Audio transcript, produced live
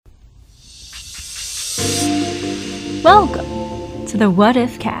Welcome to the What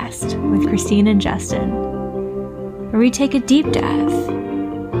If Cast with Christine and Justin, where we take a deep dive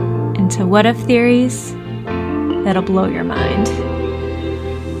into what if theories that'll blow your mind.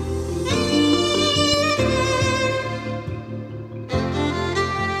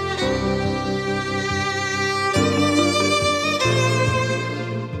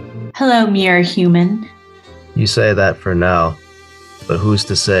 Hello, mere human. You say that for now, but who's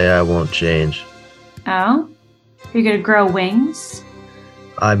to say I won't change? Oh? You're gonna grow wings?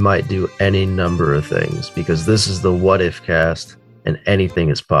 I might do any number of things because this is the What If Cast and anything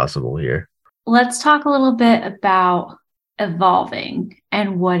is possible here. Let's talk a little bit about evolving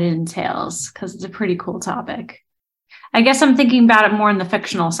and what it entails, because it's a pretty cool topic. I guess I'm thinking about it more in the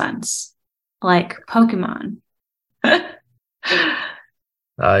fictional sense, like Pokemon.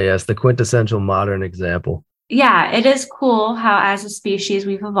 Yes, the quintessential modern example. Yeah, it is cool how as a species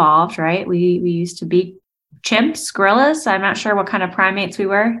we've evolved, right? We used to be chimps, gorillas. I'm not sure what kind of primates we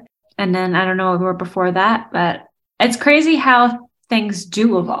were. And then I don't know what we were before that, but it's crazy how things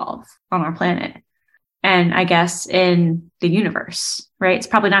do evolve on our planet. And I guess in the universe, right? It's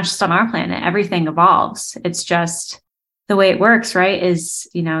probably not just on our planet. Everything evolves. It's just the way it works, right? Is,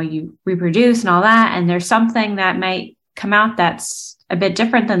 you reproduce and all that. And there's something that might come out that's a bit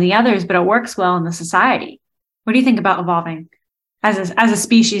different than the others, but it works well in the society. What do you think about evolving as a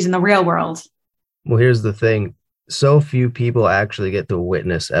species in the real world? Well, here's the thing. So few people actually get to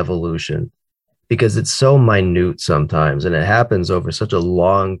witness evolution because it's so minute sometimes and it happens over such a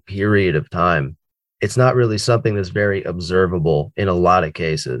long period of time. It's not really something that's very observable in a lot of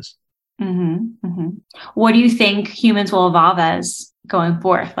cases. Mm-hmm, mm-hmm. What do you think humans will evolve as going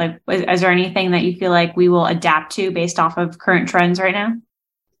forth? Like, is there anything that you feel like we will adapt to based off of current trends right now?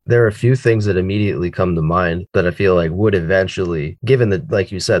 There are a few things that immediately come to mind that I feel like would eventually, given the,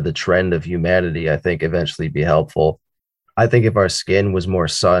 like you said, the trend of humanity, I think eventually be helpful. I think if our skin was more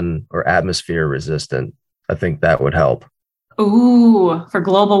sun or atmosphere resistant, I think that would help. Ooh, for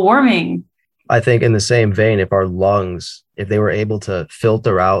global warming. I think in the same vein, if our lungs, if they were able to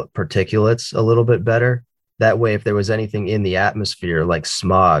filter out particulates a little bit better, that way, if there was anything in the atmosphere like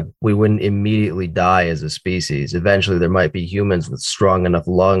smog, we wouldn't immediately die as a species. Eventually, there might be humans with strong enough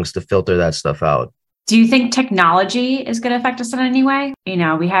lungs to filter that stuff out. Do you think technology is going to affect us in any way?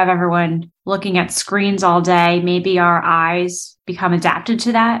 We have everyone looking at screens all day. Maybe our eyes become adapted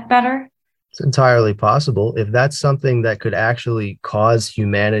to that better? It's entirely possible. If that's something that could actually cause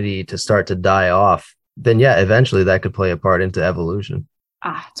humanity to start to die off, then yeah, eventually that could play a part into evolution.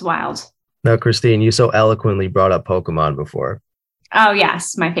 It's wild. Now, Christine, you so eloquently brought up Pokemon before. Oh,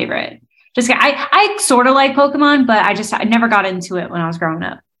 yes, my favorite. I sort of like Pokemon, but I never got into it when I was growing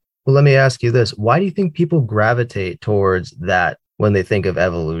up. Well, let me ask you this. Why do you think people gravitate towards that when they think of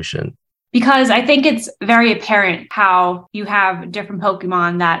evolution? Because I think it's very apparent how you have different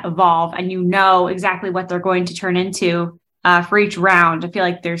Pokemon that evolve and you know exactly what they're going to turn into for each round. I feel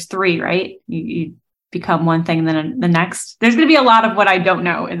like there's 3, right? You become one thing and then the next. There's going to be a lot of what I don't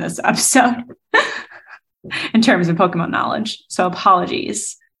know in this episode in terms of Pokemon knowledge. So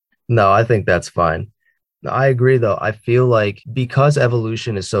apologies. No, I think that's fine. I agree, though. I feel like because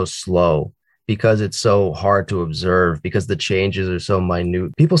evolution is so slow, because it's so hard to observe, because the changes are so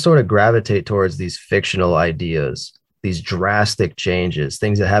minute, people sort of gravitate towards these fictional ideas, these drastic changes,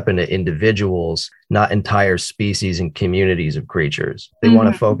 things that happen to individuals, not entire species and communities of creatures. They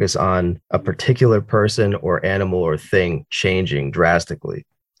want to focus on a particular person or animal or thing changing drastically.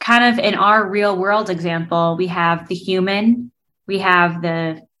 Kind of in our real world example, we have the human, we have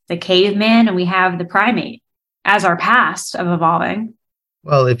the caveman, and we have the primate as our past of evolving.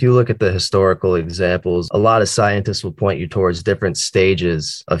 Well, if you look at the historical examples, a lot of scientists will point you towards different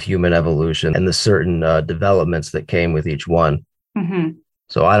stages of human evolution and the certain developments that came with each one. Mm-hmm.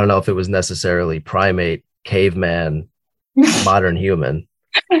 So I don't know if it was necessarily primate, caveman, modern human.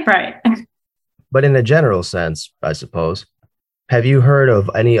 Right. But in a general sense, I suppose. Have you heard of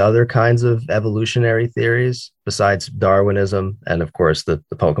any other kinds of evolutionary theories besides Darwinism and, of course, the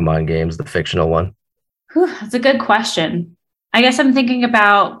Pokemon games, the fictional one? That's a good question. I guess I'm thinking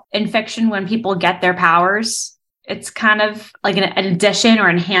about in fiction when people get their powers, it's kind of like an addition or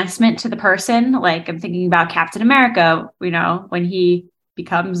enhancement to the person. Like I'm thinking about Captain America, when he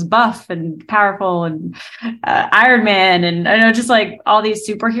becomes buff and powerful, and Iron Man, and I know just like all these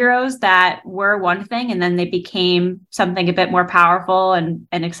superheroes that were one thing and then they became something a bit more powerful and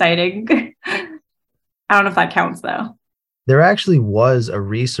exciting. I don't know if that counts though. There actually was a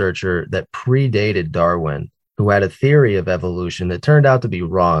researcher that predated Darwin who had a theory of evolution that turned out to be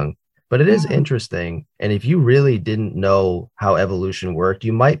wrong. But it is interesting. And if you really didn't know how evolution worked,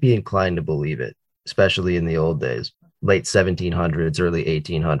 you might be inclined to believe it, especially in the old days. late 1700s, early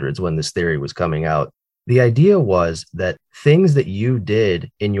 1800s when this theory was coming out. The idea was that things that you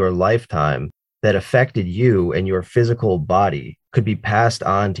did in your lifetime that affected you and your physical body could be passed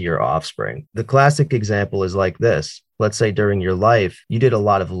on to your offspring. The classic example is like this. Let's say during your life, you did a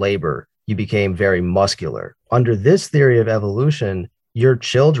lot of labor. You became very muscular. Under this theory of evolution, your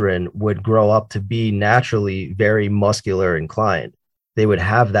children would grow up to be naturally very muscular inclined. They would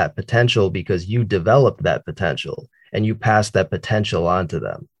have that potential because you developed that potential and you passed that potential on to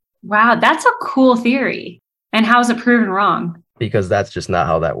them. Wow, that's a cool theory. And how is it proven wrong? Because that's just not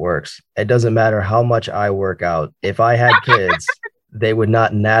how that works. It doesn't matter how much I work out. If I had kids, they would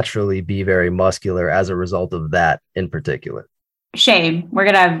not naturally be very muscular as a result of that in particular. Shame. We're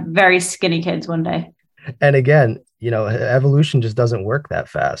going to have very skinny kids one day. And again, evolution just doesn't work that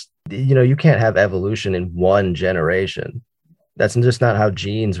fast. You can't have evolution in one generation. That's just not how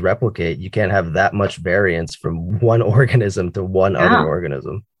genes replicate. You can't have that much variance from one organism to one other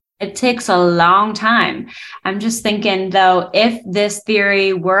organism. It takes a long time. I'm just thinking, though, if this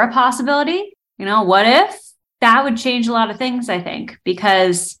theory were a possibility, what if? That would change a lot of things, I think,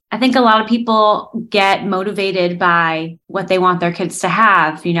 because I think a lot of people get motivated by what they want their kids to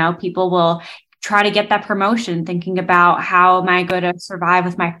have. People will try to get that promotion thinking about how am I going to survive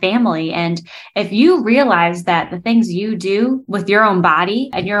with my family. And if you realize that the things you do with your own body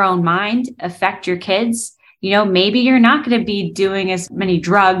and your own mind affect your kids, maybe you're not going to be doing as many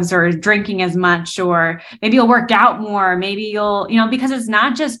drugs or drinking as much, or maybe you'll work out more. Maybe you'll, because it's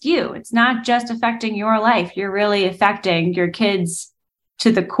not just you. It's not just affecting your life. You're really affecting your kids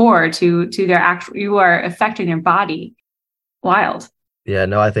to the core, to their actual, you are affecting their body. Wild. Yeah,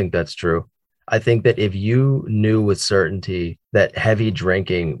 no, I think that's true. I think that if you knew with certainty that heavy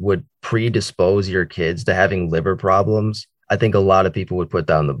drinking would predispose your kids to having liver problems, I think a lot of people would put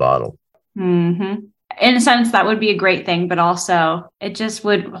down the bottle. Mm-hmm. In a sense, that would be a great thing, but also it just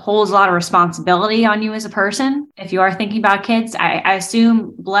would hold a lot of responsibility on you as a person. If you are thinking about kids, I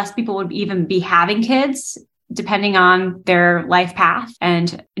assume less people would even be having kids depending on their life path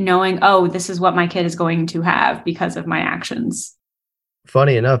and knowing, oh, this is what my kid is going to have because of my actions.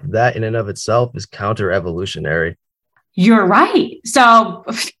 Funny enough, that in and of itself is counter-evolutionary. You're right. So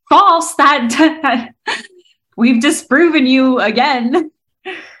false. That we've disproven you again.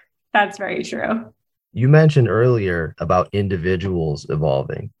 That's very true. You mentioned earlier about individuals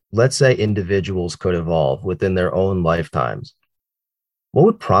evolving. Let's say individuals could evolve within their own lifetimes. What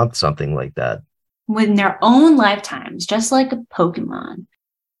would prompt something like that? Within their own lifetimes, just like a Pokemon.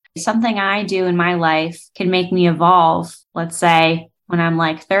 Something I do in my life can make me evolve, let's say, when I'm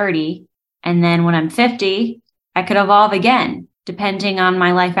like 30. And then when I'm 50, I could evolve again, depending on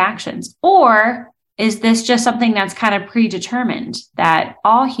my life actions. Or is this just something that's kind of predetermined that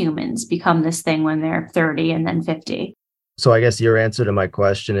all humans become this thing when they're 30 and then 50? So I guess your answer to my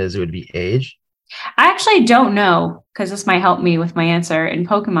question is it would be age? I actually don't know, because this might help me with my answer in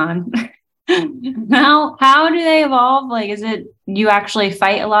Pokemon. Now, how do they evolve? Like, is it you actually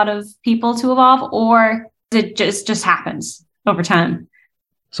fight a lot of people to evolve, or it just happens over time?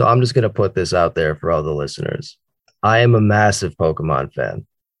 So I'm just going to put this out there for all the listeners. I am a massive Pokemon fan.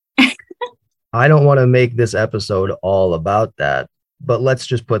 I don't want to make this episode all about that, but let's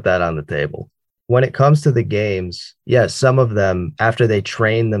just put that on the table. When it comes to the games, yes, some of them, after they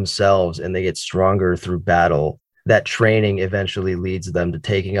train themselves and they get stronger through battle, that training eventually leads them to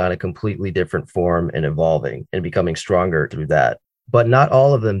taking on a completely different form and evolving and becoming stronger through that. But not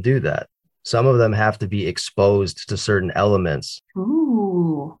all of them do that. Some of them have to be exposed to certain elements.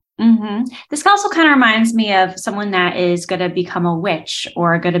 Ooh. Mm-hmm. This also kind of reminds me of someone that is going to become a witch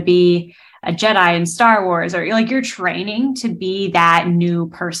or going to be a Jedi in Star Wars, or like you're training to be that new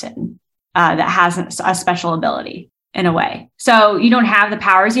person that has a special ability in a way. So you don't have the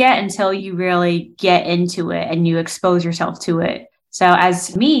powers yet until you really get into it and you expose yourself to it. So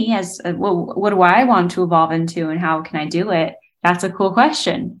as me, what do I want to evolve into and how can I do it? That's a cool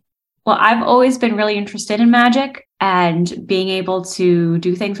question. Well, I've always been really interested in magic and being able to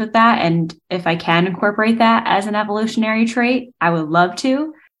do things with that. And if I can incorporate that as an evolutionary trait, I would love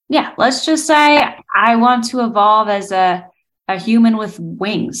to. Yeah, let's just say I want to evolve as a human with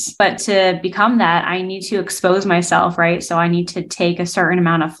wings. But to become that, I need to expose myself, right? So I need to take a certain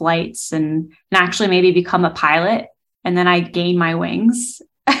amount of flights and actually maybe become a pilot. And then I gain my wings.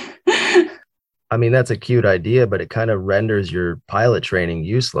 I mean, that's a cute idea, but it kind of renders your pilot training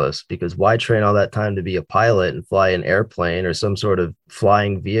useless, because why train all that time to be a pilot and fly an airplane or some sort of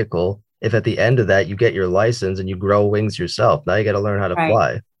flying vehicle if at the end of that you get your license and you grow wings yourself? Now you got to learn how to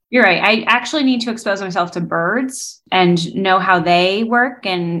fly. You're right. I actually need to expose myself to birds and know how they work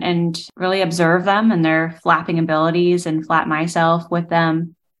and really observe them and their flapping abilities and flap myself with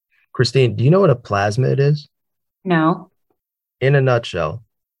them. Christine, do you know what a plasmid is? No. In a nutshell,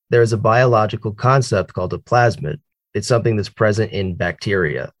 there is a biological concept called a plasmid. It's something that's present in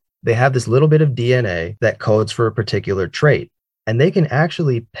bacteria. They have this little bit of DNA that codes for a particular trait, and they can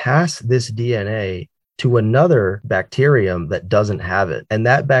actually pass this DNA to another bacterium that doesn't have it. And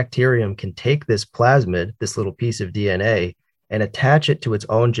that bacterium can take this plasmid, this little piece of DNA, and attach it to its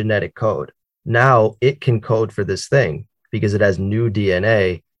own genetic code. Now it can code for this thing because it has new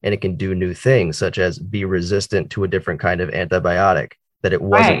DNA and it can do new things, such as be resistant to a different kind of antibiotic that it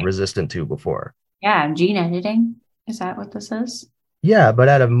wasn't resistant to before. Yeah, gene editing. Is that what this is? Yeah, but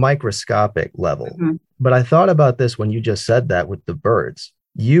at a microscopic level. Mm-hmm. But I thought about this when you just said that with the birds.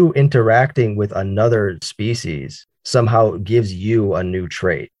 You interacting with another species somehow gives you a new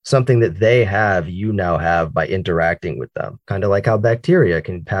trait. Something that they have, you now have by interacting with them. Kind of like how bacteria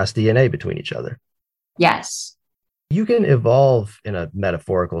can pass DNA between each other. Yes. You can evolve in a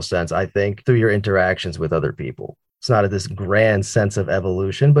metaphorical sense, I think, through your interactions with other people. It's not this grand sense of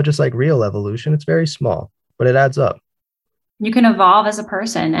evolution, but just like real evolution, it's very small, but it adds up. You can evolve as a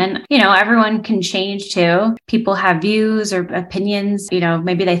person and, everyone can change too. People have views or opinions,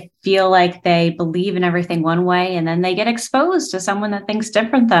 maybe they feel like they believe in everything one way and then they get exposed to someone that thinks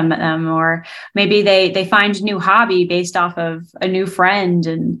different than them, or maybe they find a new hobby based off of a new friend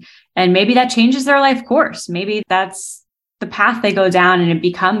and maybe that changes their life course. Maybe that's the path they go down and it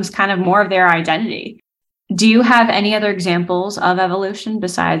becomes kind of more of their identity. Do you have any other examples of evolution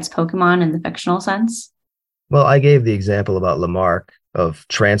besides Pokemon in the fictional sense? Well, I gave the example about Lamarck of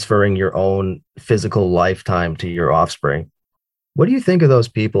transferring your own physical lifetime to your offspring. What do you think of those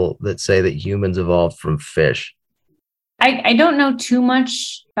people that say that humans evolved from fish? I don't know too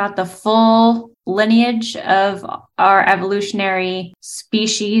much about the full lineage of our evolutionary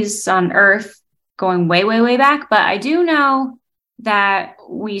species on Earth going way, way, way back, but I do know that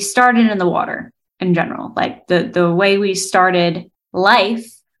we started in the water in general. Like the way we started life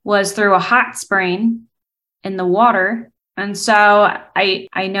was through a hot spring in the water. And so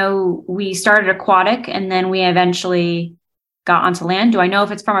I know we started aquatic and then we eventually got onto land. Do I know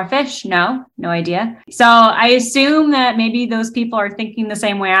if it's from a fish? No idea. So I assume that maybe those people are thinking the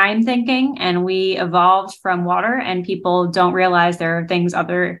same way I'm thinking and we evolved from water and people don't realize there are things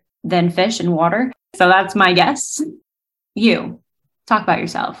other than fish and water. So that's my guess. You talk about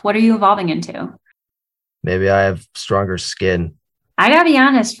yourself. What are you evolving into? Maybe I have stronger skin. I gotta be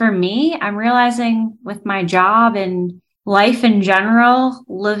honest, for me, I'm realizing with my job and life in general,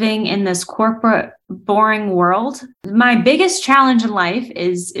 living in this corporate, boring world, my biggest challenge in life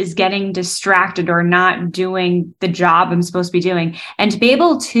is getting distracted or not doing the job I'm supposed to be doing. And to be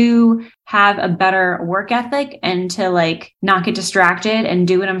able to have a better work ethic and to not get distracted and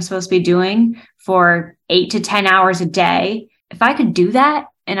do what I'm supposed to be doing for 8 to 10 hours a day. If I could do that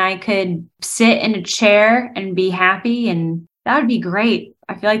and I could sit in a chair and be happy, and that would be great.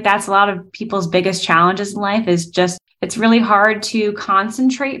 I feel like that's a lot of people's biggest challenges in life is just, it's really hard to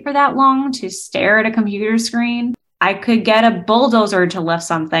concentrate for that long, to stare at a computer screen. I could get a bulldozer to lift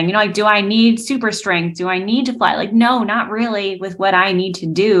something. Do I need super strength? Do I need to fly? No, not really with what I need to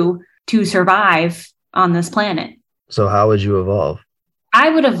do to survive on this planet. So how would you evolve?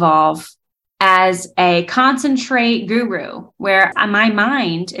 I would evolve as a concentrate guru where my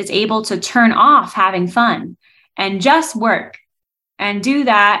mind is able to turn off having fun and just work and do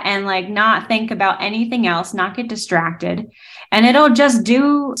that and not think about anything else, not get distracted. And it'll just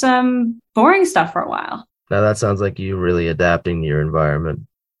do some boring stuff for a while. Now that sounds like you really adapting to your environment.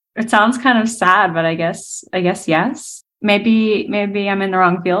 It sounds kind of sad, but I guess yes. Maybe I'm in the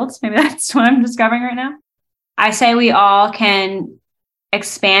wrong fields. Maybe that's what I'm discovering right now. I say we all can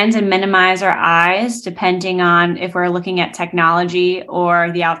expand and minimize our eyes depending on if we're looking at technology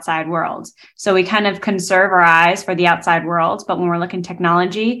or the outside world. So we kind of conserve our eyes for the outside world, but when we're looking at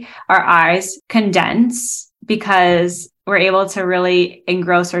technology, our eyes condense because we're able to really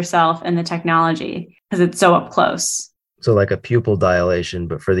engross ourselves in the technology because it's so up close. So like a pupil dilation,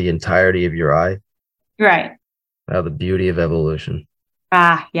 but for the entirety of your eye? Right. Wow, the beauty of evolution.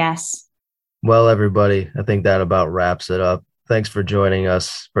 Ah, yes. Well, everybody, I think that about wraps it up. Thanks for joining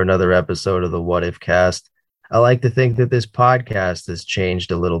us for another episode of the What If Cast. I like to think that this podcast has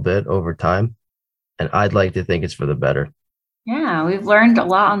changed a little bit over time, and I'd like to think it's for the better. Yeah, we've learned a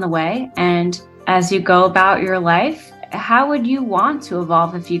lot on the way. And as you go about your life, how would you want to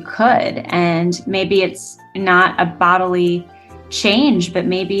evolve if you could? And maybe it's not a bodily change, but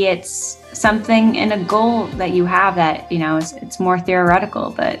maybe it's something in a goal that you have that, it's more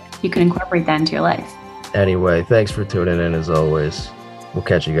theoretical, but you can incorporate that into your life. Anyway, thanks for tuning in as always. We'll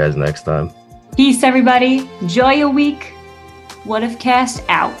catch you guys next time. Peace, everybody. Enjoy your week. What If Cast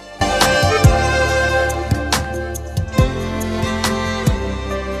out.